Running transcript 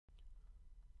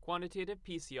Quantitative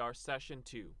PCR Session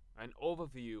 2, an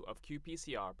overview of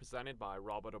QPCR presented by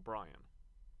Robert O'Brien.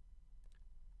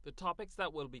 The topics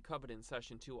that will be covered in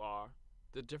Session 2 are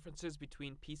the differences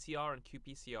between PCR and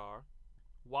QPCR,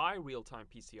 why real-time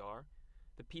PCR,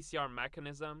 the PCR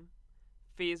mechanism,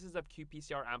 phases of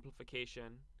QPCR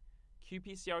amplification,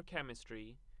 QPCR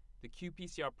chemistry, the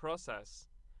QPCR process,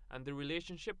 and the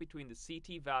relationship between the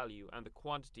CT value and the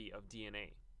quantity of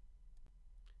DNA.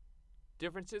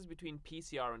 Differences between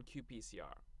PCR and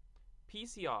QPCR.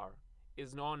 PCR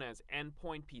is known as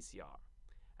endpoint PCR,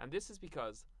 and this is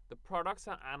because the products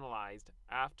are analyzed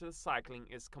after the cycling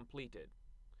is completed,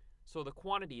 so the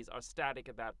quantities are static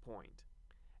at that point,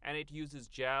 and it uses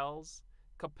gels,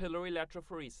 capillary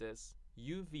electrophoresis,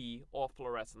 UV, or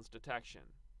fluorescence detection.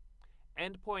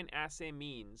 Endpoint assay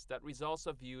means that results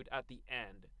are viewed at the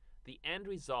end. The end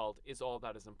result is all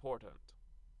that is important.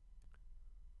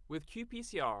 With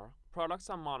QPCR, products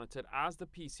are monitored as the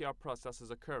PCR process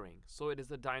is occurring, so it is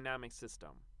a dynamic system.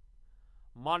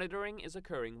 Monitoring is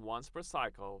occurring once per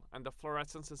cycle, and the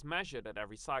fluorescence is measured at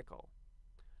every cycle.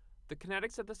 The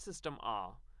kinetics of the system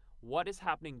are what is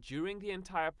happening during the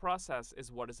entire process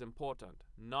is what is important,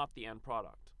 not the end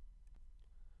product.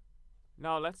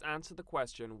 Now let's answer the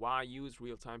question, why use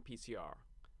real-time PCR?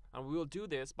 And we will do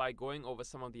this by going over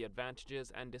some of the advantages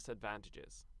and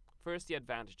disadvantages. First, the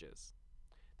advantages.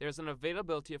 There is an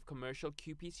availability of commercial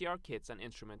QPCR kits and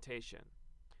instrumentation.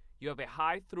 You have a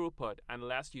high throughput and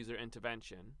less user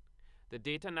intervention. The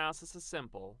data analysis is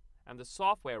simple, and the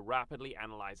software rapidly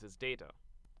analyzes data.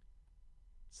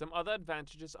 Some other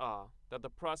advantages are that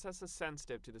the process is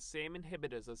sensitive to the same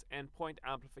inhibitors as endpoint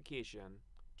amplification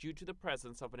due to the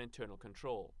presence of an internal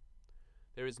control.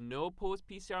 There is no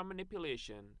post-PCR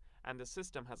manipulation, and the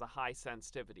system has a high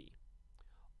sensitivity.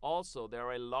 Also, there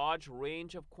are a large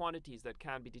range of quantities that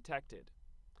can be detected,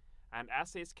 and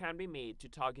assays can be made to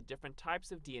target different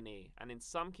types of DNA, and in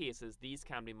some cases these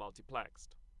can be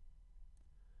multiplexed.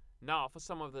 Now for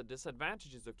some of the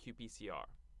disadvantages of QPCR.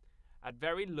 At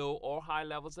very low or high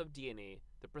levels of DNA,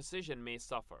 the precision may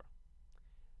suffer.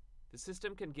 The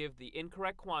system can give the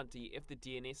incorrect quantity if the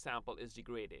DNA sample is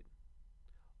degraded.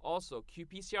 Also,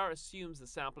 QPCR assumes the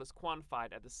sample is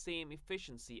quantified at the same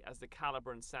efficiency as the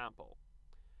calibrant sample,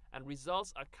 and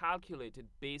results are calculated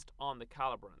based on the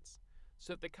calibrants.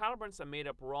 So if the calibrants are made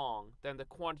up wrong, then the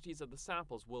quantities of the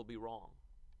samples will be wrong.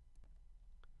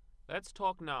 Let's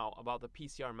talk now about the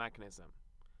PCR mechanism.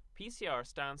 PCR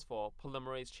stands for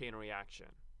polymerase chain reaction.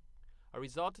 A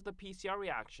result of the PCR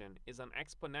reaction is an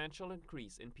exponential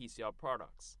increase in PCR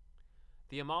products.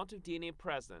 The amount of DNA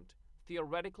present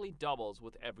theoretically doubles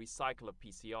with every cycle of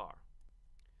PCR.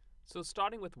 So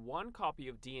starting with one copy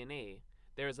of DNA,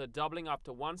 there is a doubling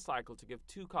after one cycle to give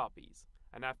 2 copies,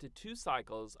 and after 2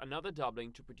 cycles, another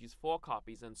doubling to produce 4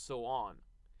 copies, and so on.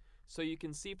 So you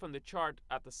can see from the chart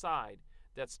at the side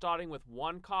that starting with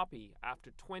 1 copy,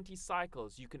 after 20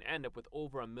 cycles, you can end up with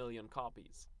over 1 million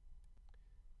copies.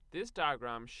 This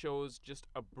diagram shows just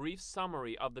a brief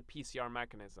summary of the PCR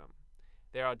mechanism.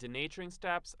 There are denaturing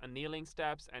steps, annealing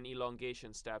steps, and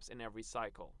elongation steps in every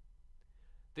cycle.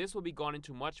 This will be gone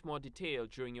into much more detail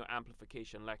during your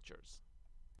amplification lectures.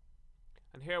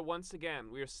 And here once again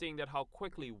we are seeing that how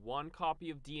quickly 1 copy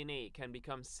of DNA can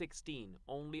become 16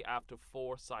 only after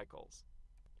 4 cycles.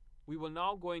 We will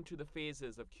now go into the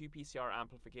phases of QPCR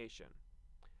amplification.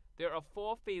 There are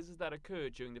 4 phases that occur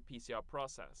during the PCR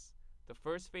process. The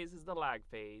first phase is the lag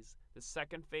phase, the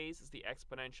second phase is the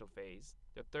exponential phase,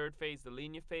 the third phase the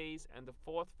linear phase, and the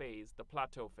fourth phase the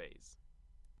plateau phase.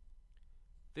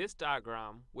 This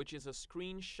diagram, which is a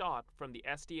screenshot from the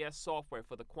SDS software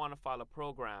for the quantifiler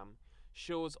program,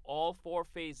 shows all 4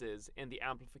 phases in the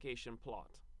amplification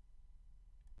plot.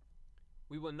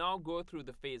 We will now go through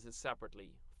the phases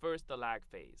separately. First, the lag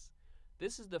phase.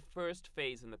 This is the first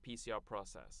phase in the PCR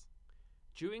process.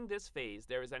 During this phase,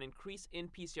 there is an increase in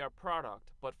PCR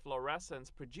product, but fluorescence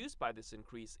produced by this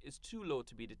increase is too low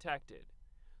to be detected.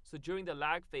 So during the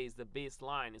lag phase, the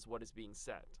baseline is what is being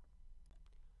set.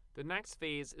 The next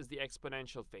phase is the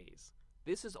exponential phase.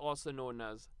 This is also known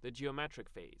as the geometric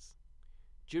phase.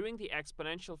 During the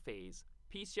exponential phase,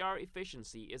 PCR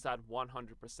efficiency is at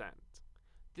 100%.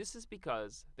 This is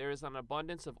because there is an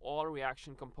abundance of all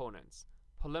reaction components,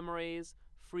 polymerase,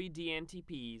 free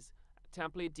dNTPs,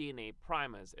 template DNA,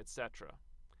 primers, etc.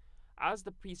 As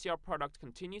the PCR product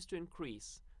continues to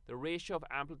increase, the ratio of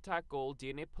AmpliTac Gold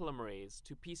DNA polymerase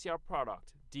to PCR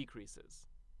product decreases.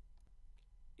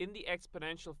 In the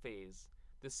exponential phase,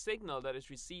 the signal that is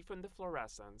received from the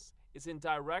fluorescence is in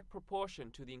direct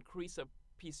proportion to the increase of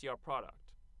PCR product.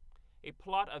 A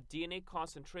plot of DNA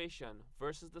concentration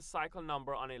versus the cycle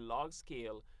number on a log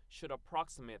scale should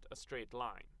approximate a straight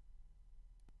line.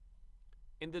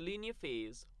 In the linear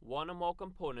phase, one or more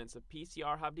components of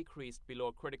PCR have decreased below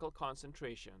a critical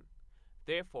concentration.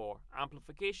 Therefore,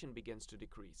 amplification begins to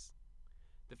decrease.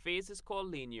 The phase is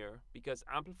called linear because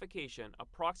amplification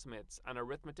approximates an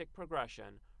arithmetic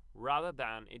progression rather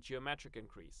than a geometric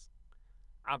increase.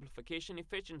 Amplification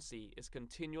efficiency is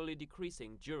continually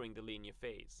decreasing during the linear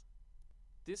phase.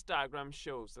 This diagram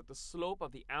shows that the slope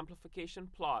of the amplification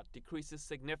plot decreases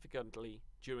significantly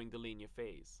during the linear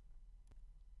phase.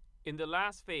 In the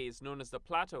last phase, known as the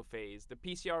plateau phase, the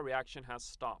PCR reaction has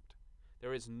stopped.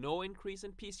 There is no increase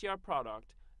in PCR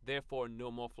product, therefore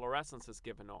no more fluorescence is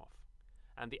given off,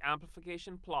 and the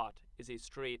amplification plot is a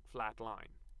straight flat line.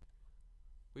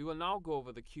 We will now go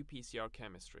over the QPCR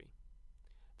chemistry.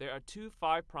 There are two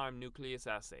 5' nuclease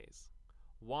assays,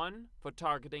 one for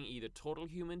targeting either total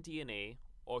human DNA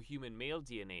or human male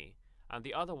DNA, and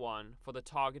the other one for the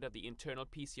target of the internal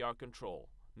PCR control,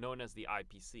 known as the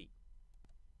IPC.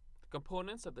 The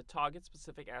components of the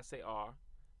target-specific assay are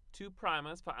 2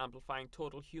 primers for amplifying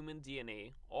total human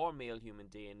DNA or male human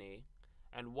DNA,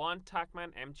 and one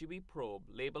Tachman MGB probe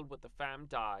labeled with the FAM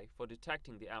dye for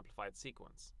detecting the amplified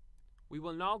sequence. We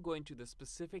will now go into the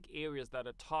specific areas that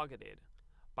are targeted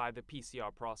by the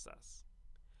PCR process.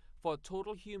 For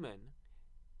total human,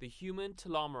 the human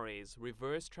telomerase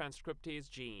reverse transcriptase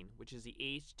gene, which is the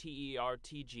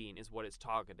HTERT gene, is what is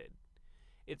targeted.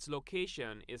 Its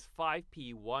location is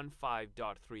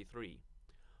 5p15.33.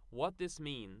 What this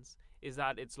means is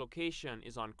that its location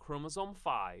is on chromosome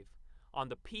 5, on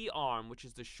the P arm, which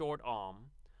is the short arm,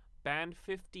 band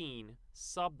 15,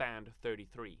 subband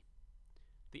 33.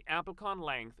 The amplicon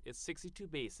length is 62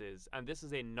 bases, and this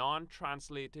is a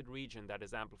non-translated region that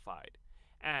is amplified,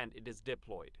 and it is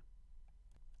diploid.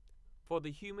 For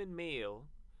the human male,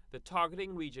 the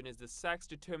targeting region is the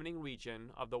sex-determining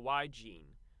region of the Y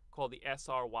gene, called the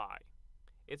SRY.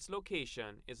 Its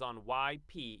location is on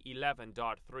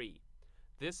YP11.3.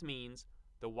 This means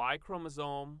the Y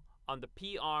chromosome on the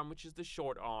P arm, which is the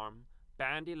short arm,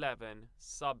 band 11,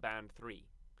 subband 3.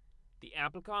 The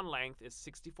amplicon length is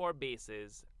 64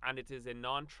 bases, and it is a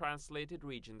non-translated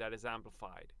region that is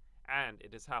amplified, and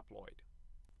it is haploid.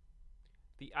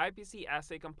 The IPC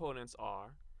assay components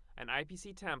are an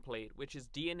IPC template, which is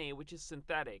DNA which is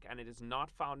synthetic and it is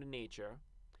not found in nature.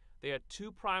 There are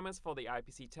 2 primers for the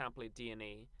IPC template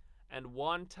DNA, and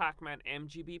one Tachman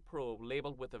MGB probe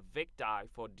labeled with a Vic dye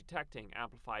for detecting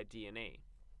amplified DNA.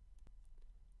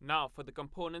 Now for the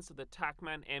components of the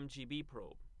Tachman MGB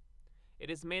probe. It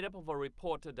is made up of a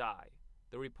reporter dye.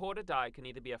 The reporter dye can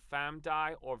either be a FAM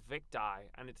dye or Vic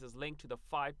dye, and it is linked to the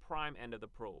 5' end of the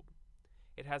probe.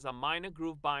 It has a minor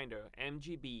groove binder,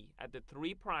 MGB, at the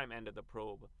 3' end of the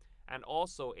probe, and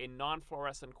also a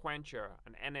non-fluorescent quencher,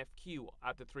 an NFQ,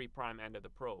 at the 3' end of the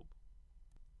probe.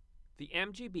 The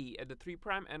MGB at the 3'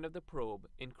 end of the probe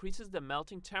increases the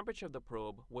melting temperature of the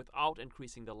probe without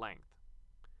increasing the length.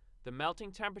 The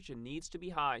melting temperature needs to be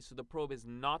high so the probe is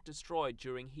not destroyed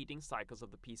during heating cycles of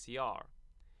the PCR.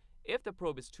 If the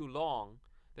probe is too long,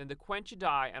 then the quencher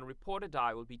dye and reporter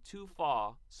dye will be too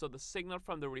far, so the signal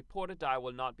from the reporter dye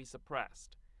will not be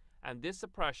suppressed, and this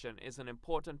suppression is an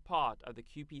important part of the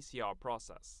QPCR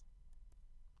process.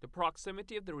 The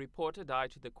proximity of the reporter dye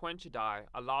to the quencher dye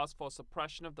allows for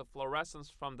suppression of the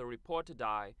fluorescence from the reporter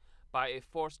dye by a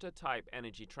Forster-type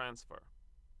energy transfer.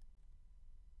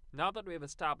 Now that we have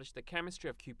established the chemistry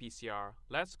of QPCR,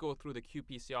 let's go through the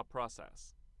QPCR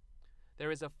process.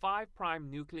 There is a 5'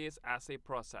 nuclease assay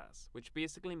process, which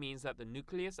basically means that the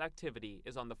nuclease activity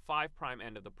is on the 5'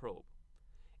 end of the probe.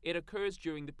 It occurs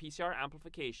during the PCR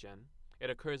amplification, it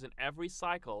occurs in every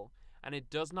cycle, and it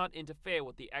does not interfere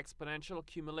with the exponential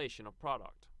accumulation of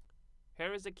product.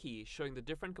 Here is a key showing the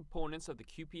different components of the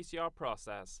QPCR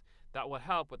process that will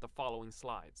help with the following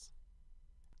slides.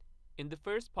 In the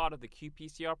first part of the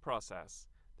QPCR process,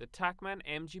 the Tachman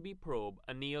MGB probe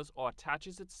anneals or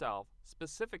attaches itself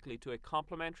specifically to a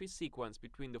complementary sequence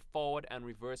between the forward and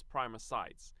reverse primer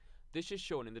sites. This is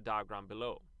shown in the diagram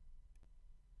below.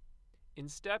 In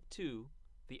step 2,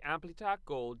 the AmpliTac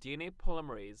Gold DNA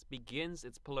polymerase begins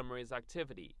its polymerase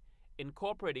activity,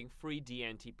 incorporating free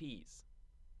dNTPs.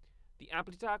 The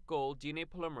AmpliTac Gold DNA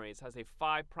polymerase has a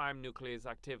 5' nuclease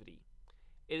activity.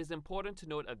 It is important to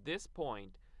note at this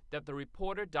point that the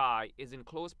reporter dye is in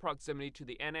close proximity to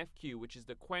the NFQ, which is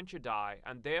the quencher dye,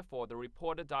 and therefore the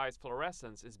reporter dye's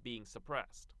fluorescence is being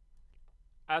suppressed.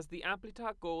 As the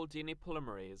AmpliTac Gold DNA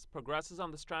polymerase progresses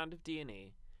on the strand of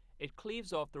DNA, it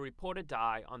cleaves off the reporter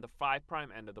dye on the 5'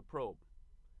 end of the probe.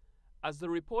 As the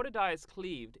reporter dye is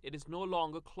cleaved, it is no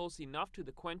longer close enough to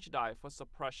the quencher dye for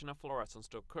suppression of fluorescence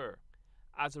to occur.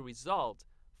 As a result,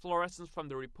 fluorescence from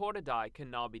the reported dye can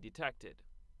now be detected.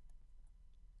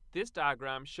 This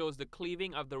diagram shows the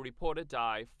cleaving of the reported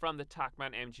dye from the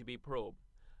TaqMan MGB probe.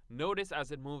 Notice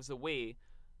as it moves away,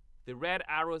 the red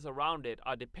arrows around it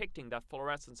are depicting that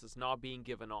fluorescence is now being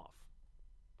given off.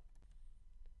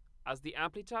 As the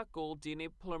AmpliTaq Gold DNA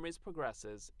polymerase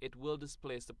progresses, it will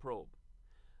displace the probe.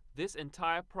 This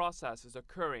entire process is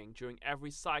occurring during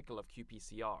every cycle of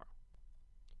qPCR.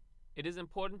 It is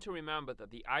important to remember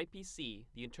that the IPC,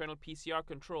 the internal PCR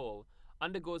control,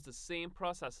 undergoes the same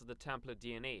process as the template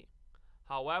DNA.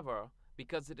 However,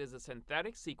 because it is a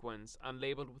synthetic sequence and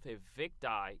labeled with a VIC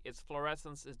dye, its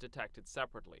fluorescence is detected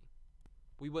separately.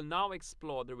 We will now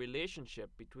explore the relationship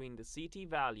between the CT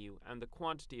value and the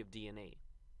quantity of DNA.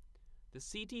 The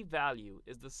CT value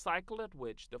is the cycle at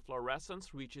which the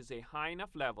fluorescence reaches a high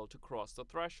enough level to cross the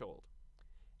threshold.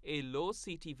 A low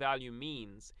CT value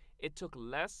means it took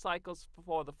less cycles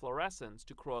for the fluorescence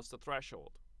to cross the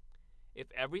threshold.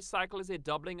 If every cycle is a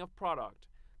doubling of product,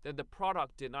 then the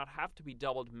product did not have to be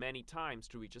doubled many times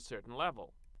to reach a certain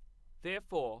level.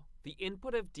 Therefore, the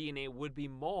input of DNA would be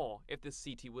more if the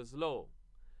CT was low.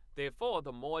 Therefore,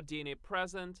 the more DNA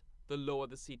present, the lower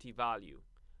the CT value.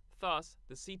 Thus,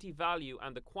 the CT value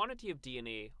and the quantity of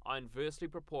DNA are inversely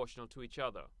proportional to each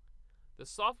other. The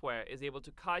software is able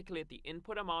to calculate the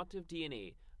input amount of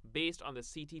DNA based on the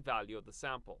CT value of the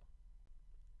sample.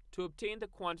 To obtain the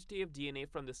quantity of DNA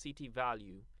from the CT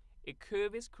value, a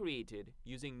curve is created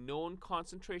using known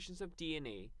concentrations of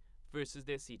DNA versus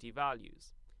their CT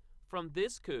values. From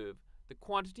this curve, the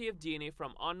quantity of DNA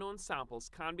from unknown samples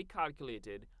can be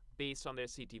calculated based on their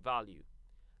CT value.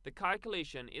 The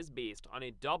calculation is based on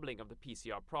a doubling of the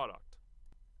PCR product.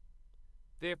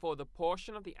 Therefore, the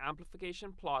portion of the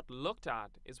amplification plot looked at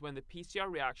is when the PCR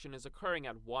reaction is occurring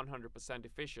at 100%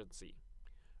 efficiency.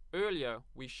 Earlier,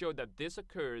 we showed that this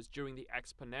occurs during the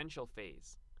exponential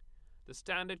phase. The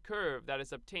standard curve that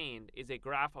is obtained is a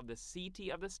graph of the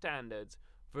CT of the standards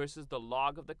versus the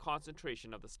log of the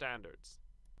concentration of the standards.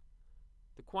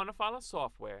 The quantifiler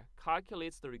software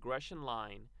calculates the regression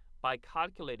line by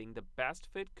calculating the best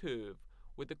fit curve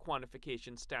with the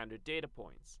quantification standard data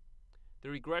points. The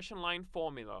regression line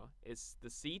formula is the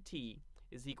CT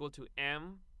is equal to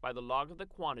m by the log of the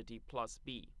quantity plus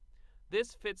b.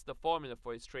 This fits the formula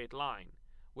for a straight line,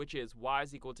 which is y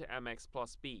is equal to mx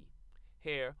plus b.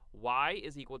 Here, y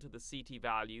is equal to the CT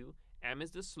value, m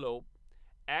is the slope,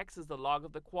 x is the log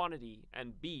of the quantity,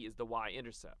 and b is the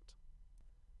y-intercept.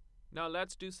 Now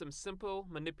let's do some simple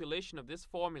manipulation of this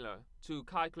formula to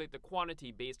calculate the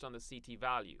quantity based on the CT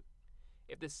value.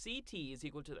 If the CT is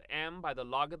equal to the m by the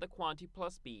log of the quantity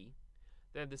plus b,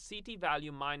 then the CT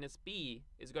value minus b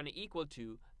is going to equal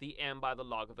to the m by the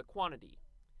log of the quantity.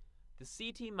 The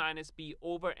CT minus b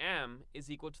over m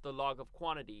is equal to the log of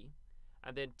quantity,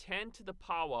 and then 10 to the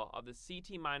power of the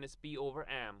CT minus b over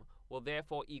m will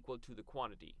therefore equal to the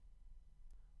quantity.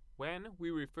 When we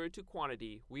refer to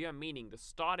quantity, we are meaning the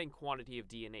starting quantity of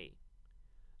DNA.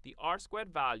 The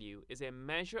R-squared value is a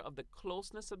measure of the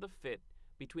closeness of the fit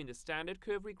between the standard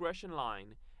curve regression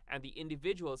line and the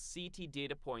individual CT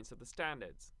data points of the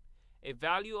standards. A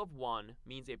value of 1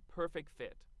 means a perfect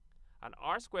fit. An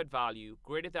R-squared value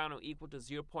greater than or equal to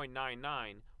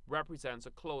 0.99 represents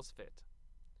a close fit.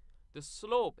 The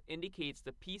slope indicates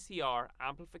the PCR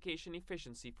amplification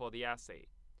efficiency for the assay.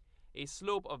 A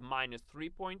slope of minus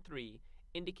 3.3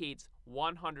 indicates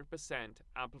 100%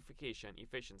 amplification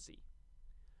efficiency.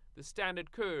 The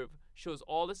standard curve shows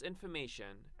all this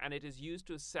information, and it is used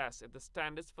to assess if the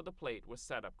standards for the plate were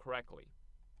set up correctly.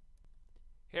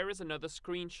 Here is another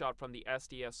screenshot from the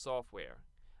SDS software,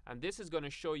 and this is going to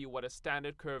show you what a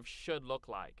standard curve should look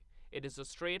like. It is a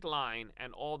straight line,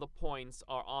 and all the points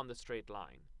are on the straight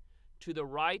line. To the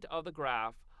right of the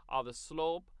graph are the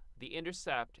slope, the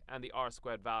intercept, and the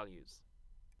R-squared values.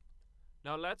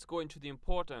 Now let's go into the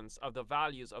importance of the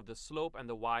values of the slope and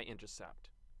the y-intercept.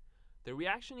 The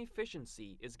reaction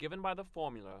efficiency is given by the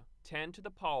formula 10 to the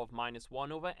power of minus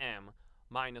 1 over m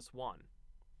minus 1.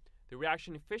 The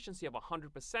reaction efficiency of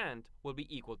 100% will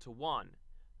be equal to 1.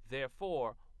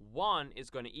 Therefore, 1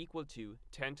 is going to equal to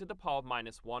 10 to the power of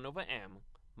minus 1 over m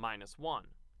minus 1.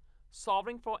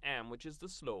 Solving for m, which is the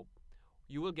slope,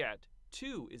 you will get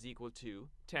 2 is equal to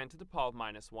 10 to the power of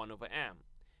minus 1 over m.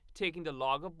 Taking the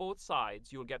log of both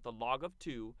sides, you will get the log of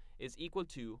 2 is equal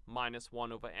to minus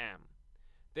 1 over m.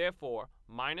 Therefore,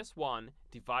 minus 1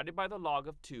 divided by the log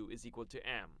of 2 is equal to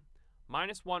m.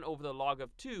 Minus 1 over the log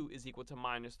of 2 is equal to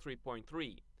minus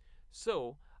 3.3.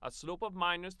 So, a slope of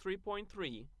minus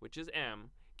 3.3, which is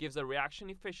m, gives a reaction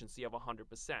efficiency of 100%.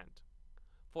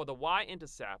 For the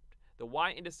y-intercept, The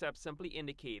Y-intercept simply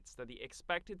indicates that the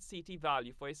expected CT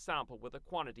value for a sample with a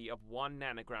quantity of 1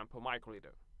 nanogram per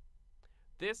microliter.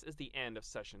 This is the end of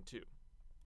session 2.